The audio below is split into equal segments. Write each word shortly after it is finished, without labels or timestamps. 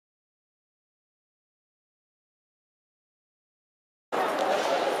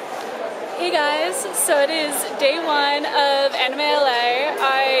Hey guys, so it is day one of Anime LA.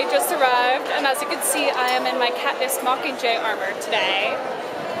 I just arrived, and as you can see, I am in my Katniss Mockingjay armor today.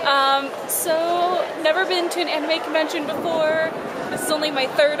 So never been to an anime convention before. This is only my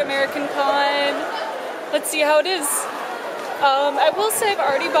third American con. Let's see how it is. I will say I've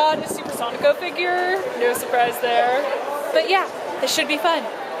already bought a Supersonico figure. No surprise there. But yeah, this should be fun.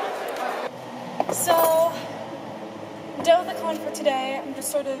 So, done with the con for today. I'm just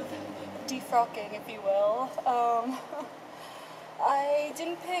sort of defrocking, if you will. I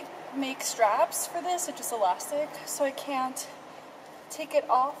didn't make straps for this, it's just elastic, so I can't take it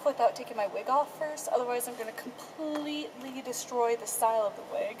off without taking my wig off first, otherwise I'm going to completely destroy the style of the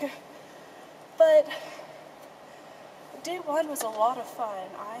wig. But day one was a lot of fun.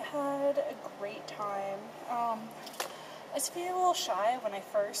 I had a great time. I was feeling a little shy when I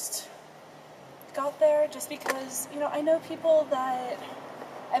first got there, just because, you know, I know people that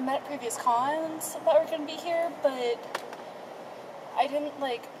I met at previous cons that were going to be here, but I didn't,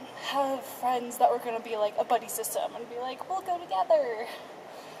 like, have friends that were going to be, like, a buddy system and be like, we'll go together.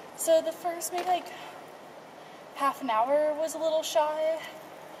 So the first, maybe, like, half an hour was a little shy.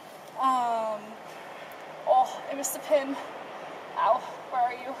 Oh, I missed a pin. Ow, where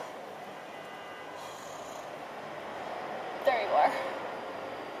are you? There you are.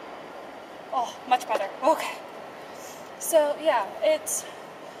 Oh, much better. Okay. So, yeah,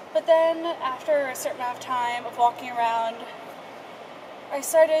 but then after a certain amount of time of walking around, I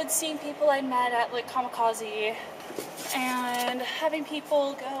started seeing people I met at, like, Kamikaze, and having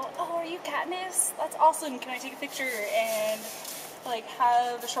people go, oh, are you Katniss? That's awesome, can I take a picture? And, like,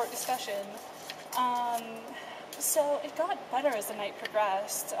 have a short discussion. So it got better as the night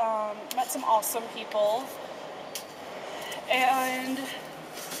progressed. Met some awesome people, and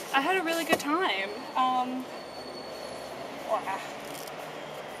I had a really good time.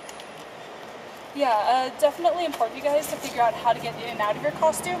 Yeah, definitely important, you guys, to figure out how to get in and out of your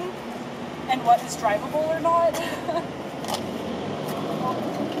costume and what is drivable or not.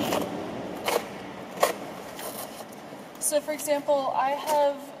 So, for example, I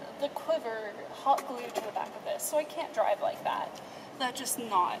have the quiver hot glued to the back of this, so I can't drive like that. That's just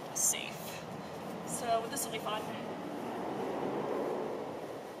not safe. So, this will be fun.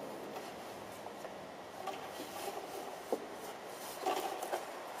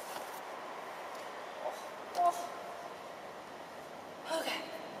 Okay.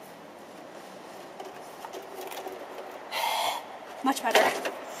 Much better.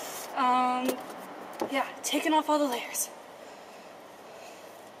 Yeah, taking off all the layers.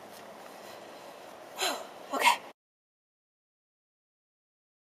 Okay.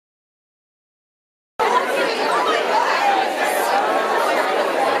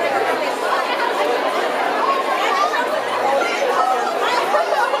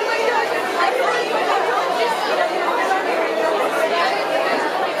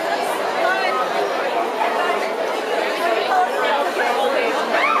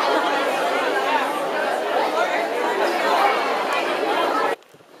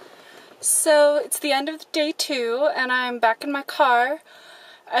 So it's the end of day two, and I'm back in my car,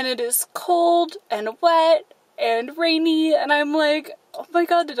 and it is cold and wet and rainy, and I'm like, oh my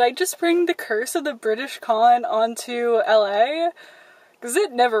god, did I just bring the curse of the British con onto LA? Because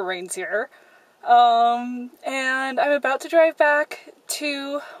it never rains here. And I'm about to drive back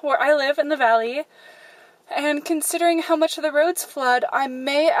to where I live in the valley, and considering how much of the roads flood, I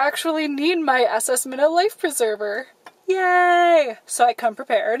may actually need my SS Minnow life preserver. Yay! So I come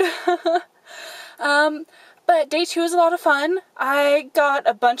prepared. But day two was a lot of fun. I got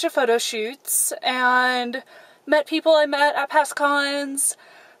a bunch of photo shoots and met people I met at past cons,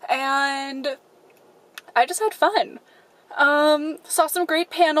 and I just had fun. Saw some great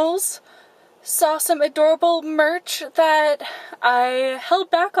panels, saw some adorable merch that I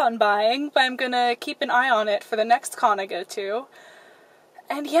held back on buying, but I'm gonna keep an eye on it for the next con I go to.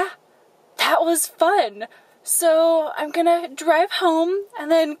 And yeah, that was fun. So I'm gonna drive home and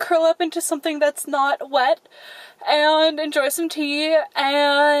then curl up into something that's not wet and enjoy some tea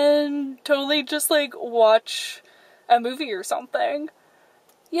and totally just, like, watch a movie or something.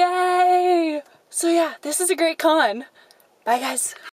 Yay! So yeah, this is a great con. Bye guys.